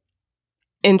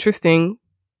interesting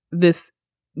this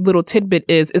little tidbit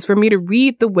is for me to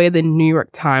read the way the New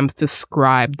York Times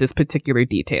described this particular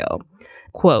detail.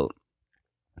 Quote,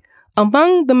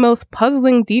 "Among the most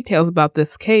puzzling details about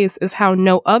this case is how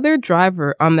no other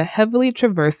driver on the heavily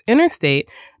traversed interstate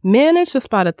managed to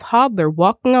spot a toddler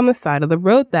walking on the side of the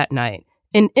road that night,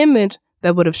 an image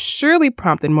that would have surely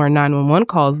prompted more 911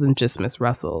 calls than just Miss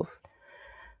Russell's."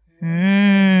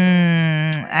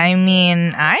 I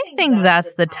mean, I think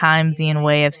that's the Timesian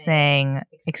way of saying,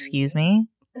 excuse me,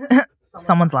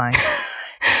 someone's lying.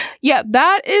 Yeah,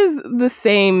 that is the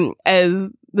same as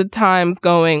the Times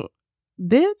going,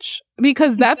 bitch,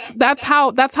 because that's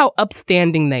how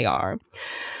upstanding they are,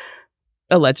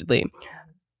 allegedly.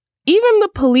 Even the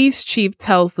police chief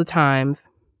tells the Times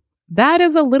that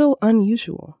is a little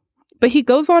unusual. But he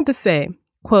goes on to say,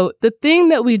 quote, "The thing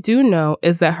that we do know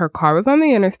is that her car was on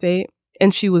the interstate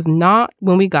and she was not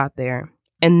when we got there.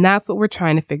 And that's what we're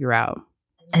trying to figure out."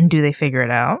 And do they figure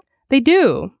it out? They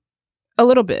do. A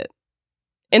little bit.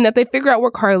 In that they figure out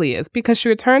where Carlee is because she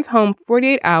returns home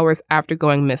 48 hours after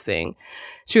going missing.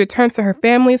 She returns to her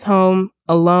family's home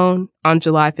alone on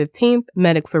July 15th.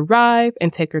 Medics arrive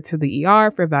and take her to the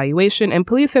ER for evaluation, and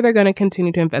police say they're going to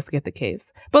continue to investigate the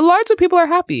case. But largely people are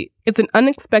happy. It's an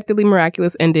unexpectedly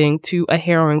miraculous ending to a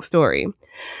harrowing story.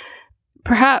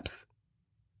 Perhaps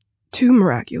too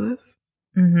miraculous.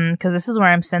 Because this is where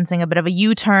I'm sensing a bit of a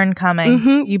U-turn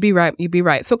coming. You'd be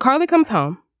right. So Carlee comes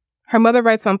home. Her mother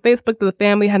writes on Facebook that the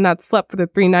family had not slept for the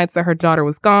 3 nights that her daughter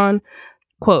was gone.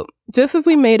 Quote, "Just as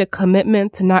we made a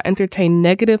commitment to not entertain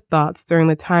negative thoughts during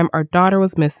the time our daughter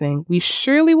was missing, we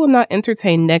surely will not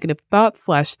entertain negative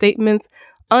thoughts/statements,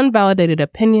 unvalidated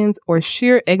opinions, or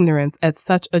sheer ignorance at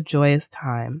such a joyous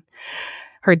time."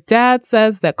 Her dad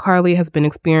says that Carlee has been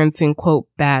experiencing, quote,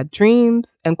 "bad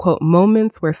dreams," and, quote,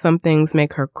 "moments where some things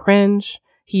make her cringe."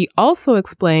 He also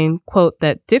explained, quote,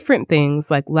 that different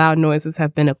things like loud noises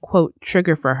have been a, quote,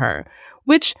 "trigger for her,"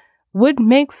 which would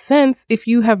make sense if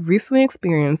you have recently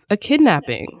experienced a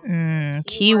kidnapping.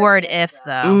 Keyword if,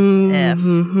 though.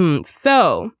 If.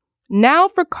 So, now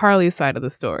for Carlee's side of the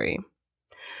story.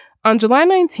 On July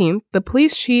 19th, the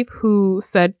police chief who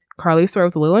said Carlee's story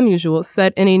was a little unusual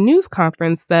said in a news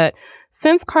conference that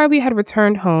since Carlee had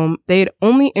returned home, they had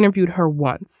only interviewed her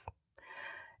once.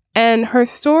 And her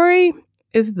story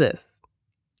is this.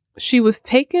 She was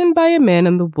taken by a man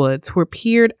in the woods who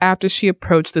appeared after she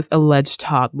approached this alleged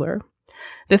toddler.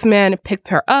 This man picked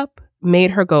her up,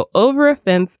 made her go over a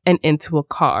fence and into a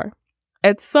car.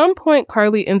 At some point,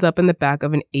 Carlee ends up in the back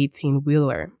of an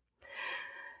 18-wheeler.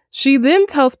 She then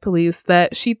tells police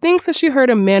that she thinks that she heard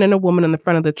a man and a woman in the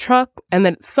front of the truck, and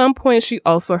that at some point she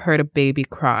also heard a baby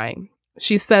crying.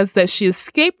 She says that she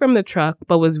escaped from the truck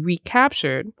but was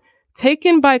recaptured,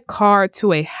 taken by car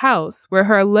to a house where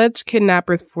her alleged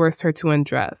kidnappers forced her to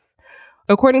undress.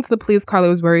 According to the police, Carlee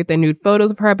was worried that nude photos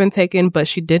of her had been taken, but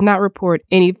she did not report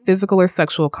any physical or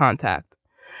sexual contact.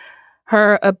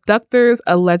 Her abductors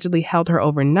allegedly held her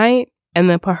overnight and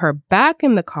then put her back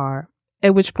in the car,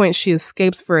 at which point she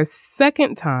escapes for a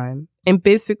second time and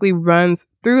basically runs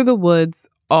through the woods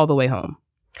all the way home.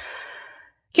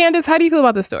 Candace, how do you feel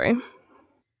about this story?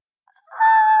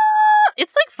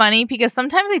 it's like funny because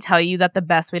sometimes they tell you that the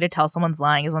best way to tell someone's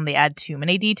lying is when they add too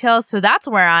many details. So that's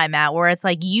where I'm at, where it's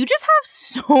like you just have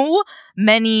so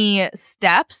many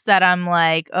steps that I'm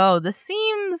like, oh, this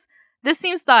seems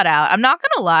thought out. I'm not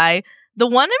gonna lie. The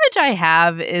one image I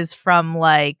have is from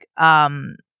like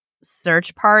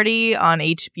Search Party on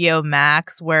HBO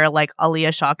Max, where like Aaliyah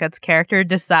Shawkat's character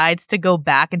decides to go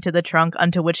back into the trunk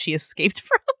unto which she escaped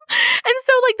from. And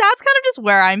so like that's kind of just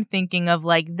where I'm thinking of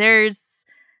like there's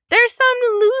some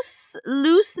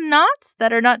loose knots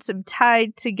that are not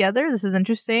tied together. This is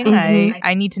interesting. Mm-hmm.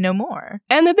 I need to know more.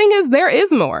 And the thing is, there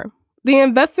is more. The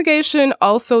investigation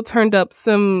also turned up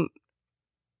some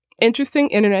interesting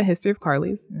internet history of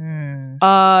Carlee's.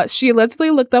 She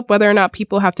allegedly looked up whether or not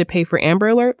people have to pay for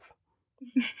Amber Alerts,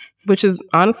 which is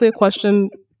honestly a question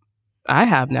I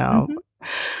have now. Mm-hmm.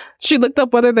 She looked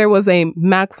up whether there was a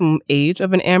maximum age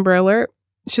of an Amber Alert.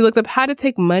 She looked up how to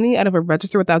take money out of a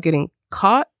register without getting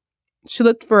caught. She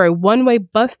looked for a one-way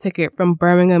bus ticket from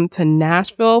Birmingham to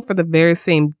Nashville for the very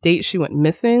same date she went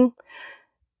missing.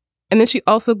 And then she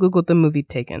also Googled the movie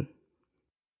Taken.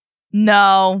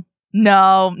 No,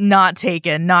 not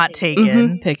Taken.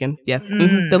 Mm-hmm. Taken, yes.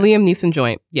 Mm-hmm. The Liam Neeson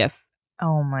joint, yes.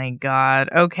 Oh my God.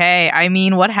 Okay. I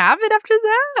mean, what happened after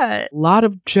that? A lot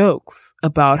of jokes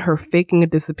about her faking a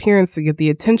disappearance to get the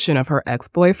attention of her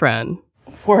ex-boyfriend.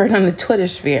 Word on the Twitter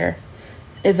sphere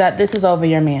is that this is over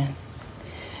your man.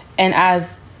 And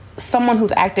as someone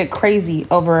who's acted crazy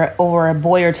over a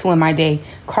boy or two in my day,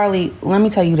 Carlee, let me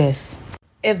tell you this.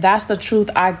 If that's the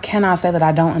truth, I cannot say that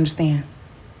I don't understand.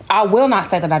 I will not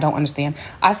say that I don't understand.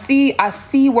 I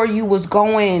see where you was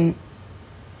going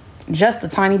just a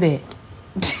tiny bit.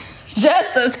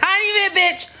 Just a tiny bit,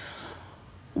 bitch.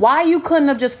 Why you couldn't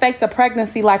have just faked a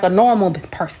pregnancy like a normal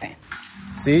person?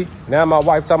 See, now my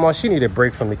wife talking about she need a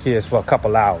break from the kids for a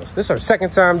couple hours. This is her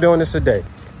second time doing this today.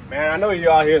 Man, I know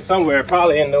you're out here somewhere,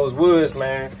 probably in those woods,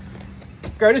 man.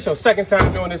 Girl, this your second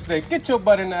time doing this today. Get your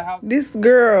butt in that house. This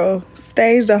girl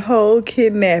staged a whole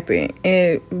kidnapping,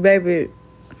 and baby,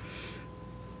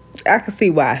 I can see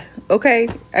why. Okay,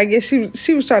 I guess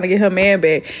she was trying to get her man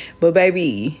back, but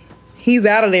baby, he's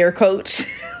out of there, coach.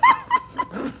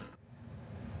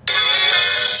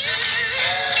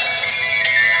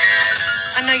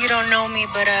 I know you don't know me,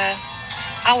 but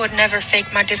I would never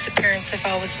fake my disappearance if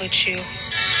I was with you.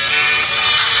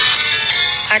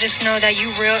 I just know that you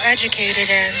real educated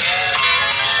and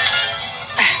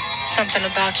something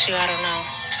about you, I don't know.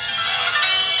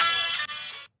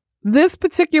 This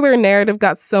particular narrative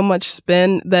got so much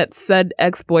spin that said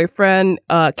ex-boyfriend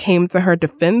came to her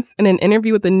defense in an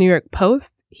interview with the New York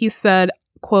Post. He said,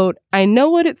 quote, "I know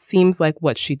what it seems like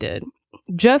what she did.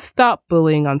 Just stop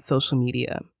bullying on social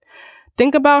media.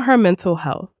 Think about her mental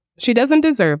health. She doesn't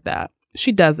deserve that.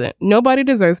 She doesn't. Nobody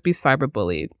deserves to be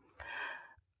cyberbullied."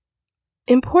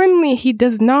 Importantly, he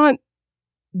does not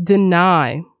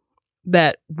deny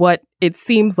that what it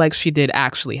seems like she did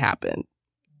actually happened.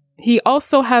 He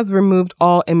also has removed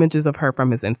all images of her from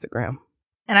his Instagram.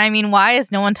 And I mean, why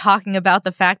is no one talking about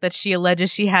the fact that she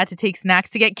alleges she had to take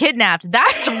snacks to get kidnapped?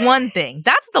 That's the one thing.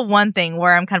 That's the one thing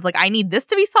where I'm kind of like, I need this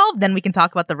to be solved, then we can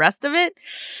talk about the rest of it.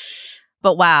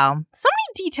 But wow, so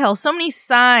many details, so many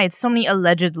sides, so many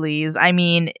allegedlys. I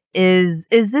mean, is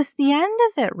this the end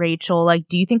of it, Rachel? Like,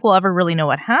 do you think we'll ever really know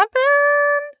what happened?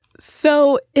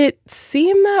 So it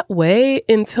seemed that way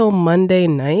until Monday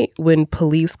night when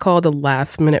police called a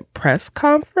last-minute press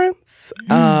conference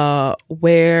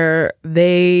where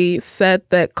they said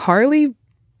that Carlee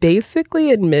basically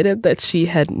admitted that she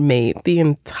had made the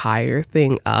entire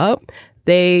thing up.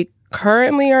 They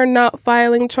currently are not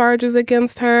filing charges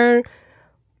against her.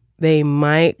 They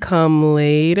might come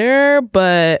later,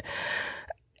 but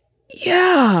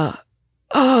yeah.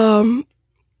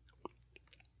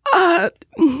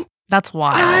 That's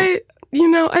wild.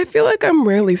 I feel like I'm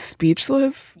really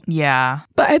speechless. Yeah.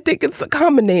 But I think it's a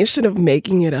combination of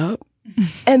making it up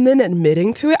and then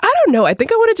admitting to it. I don't know. I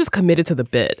think I would have just committed to the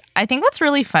bit. I think what's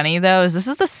really funny, though, is this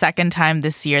is the second time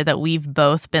this year that we've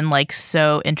both been, like,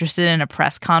 so interested in a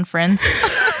press conference.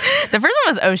 The first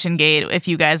one was OceanGate, if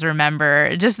you guys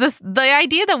remember. Just the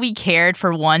idea that we cared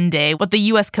for one day what the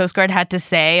U.S. Coast Guard had to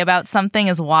say about something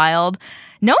is wild.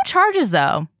 No charges,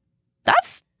 though.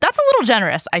 That's a little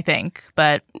generous, I think,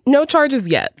 but... No charges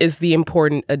yet is the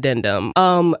important addendum.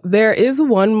 There is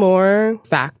one more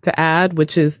fact to add,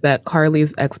 which is that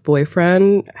Carlee's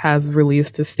ex-boyfriend has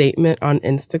released a statement on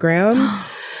Instagram.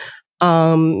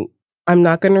 I'm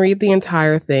not going to read the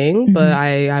entire thing, but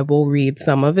I will read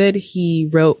some of it. He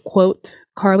wrote, quote,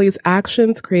 "Carlee's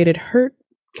actions created hurt,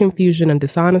 confusion, and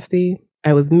dishonesty.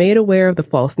 I was made aware of the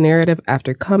false narrative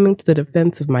after coming to the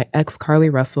defense of my ex,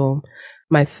 Carlee Russell.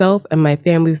 Myself and my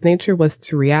family's nature was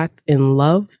to react in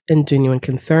love and genuine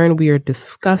concern. We are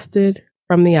disgusted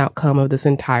from the outcome of this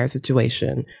entire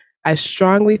situation. I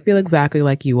strongly feel exactly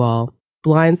like you all,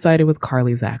 blindsided with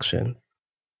Carlee's actions.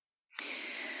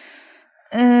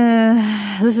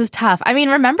 This is tough. I mean,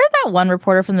 remember that one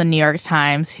reporter from the New York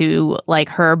Times who, like,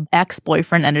 her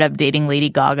ex-boyfriend ended up dating Lady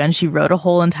Gaga and she wrote a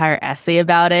whole entire essay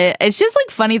about it? It's just, like,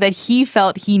 funny that he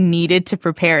felt he needed to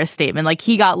prepare a statement. Like,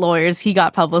 he got lawyers, he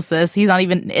got publicists, he's not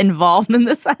even involved in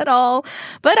this at all.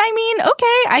 But I mean,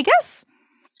 okay, I guess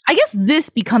this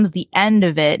becomes the end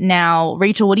of it. Now,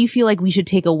 Rachel, what do you feel like we should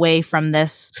take away from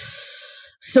this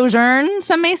sojourn,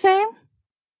 some may say?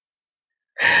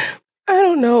 I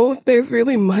don't know if there's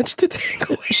really much to take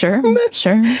away. Sure.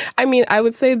 I mean, I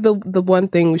would say the one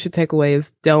thing we should take away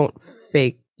is don't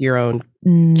fake your own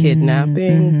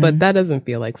kidnapping, but that doesn't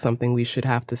feel like something we should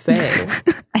have to say.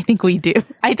 I think we do.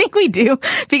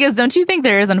 Because don't you think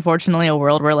there is unfortunately a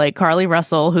world where, like, Carlee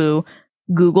Russell, who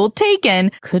Googled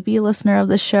taken, could be a listener of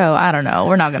the show? I don't know.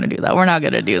 We're not going to do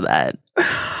that.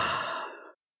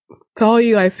 To all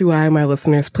you ICYMI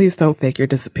listeners, please don't fake your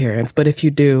disappearance. But if you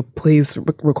do, please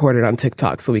record it on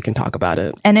TikTok so we can talk about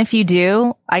it. And if you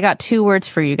do, I got 2 words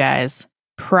for you guys.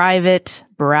 Private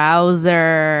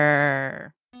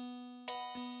browser.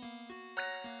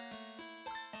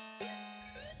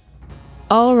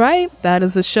 All right, that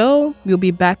is the show. We'll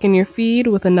be back in your feed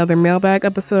with another mailbag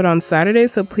episode on Saturday,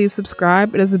 so please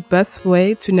subscribe. It is the best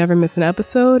way to never miss an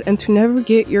episode and to never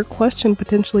get your question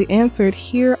potentially answered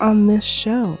here on this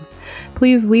show.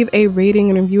 Please leave a rating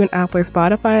and review in Apple or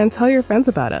Spotify and tell your friends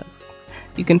about us.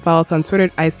 You can follow us on Twitter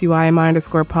at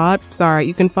ICYMI_pod.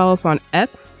 You can follow us on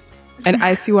X at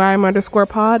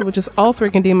ICYMI_pod, which is also where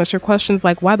you can DM us your questions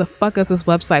like, why the fuck is this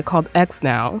website called X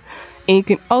now? And you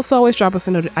can also always drop us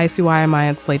a note at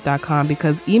ICYMI@slate.com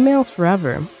because email's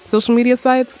forever. Social media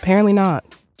sites, apparently not.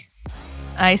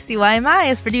 ICYMI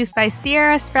is produced by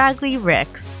Sierra Spragley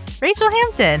Ricks, Rachel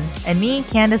Hampton, and me,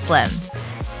 Candace Lim.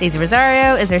 Daisy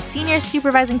Rosario is our senior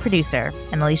supervising producer,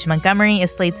 and Alicia Montgomery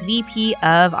is Slate's VP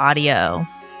of Audio.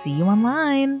 See you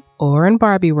online. Or in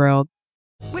Barbie World.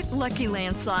 With Lucky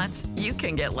Land Slots, you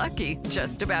can get lucky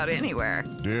just about anywhere.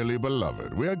 Dearly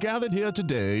beloved, we are gathered here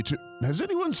today to... Has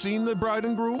anyone seen the bride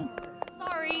and groom?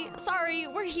 Sorry,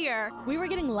 we're here. We were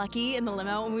getting lucky in the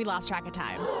limo and we lost track of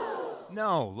time.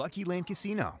 No, Lucky Land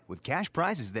Casino, with cash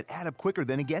prizes that add up quicker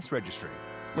than a guest registry.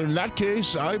 In that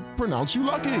case, I pronounce you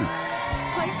lucky.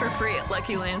 Play for free at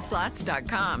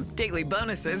LuckyLandSlots.com. Daily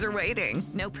bonuses are waiting.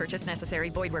 No purchase necessary.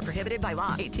 Void where prohibited by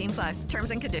law. 18+.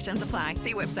 Terms and conditions apply.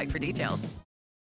 See website for details.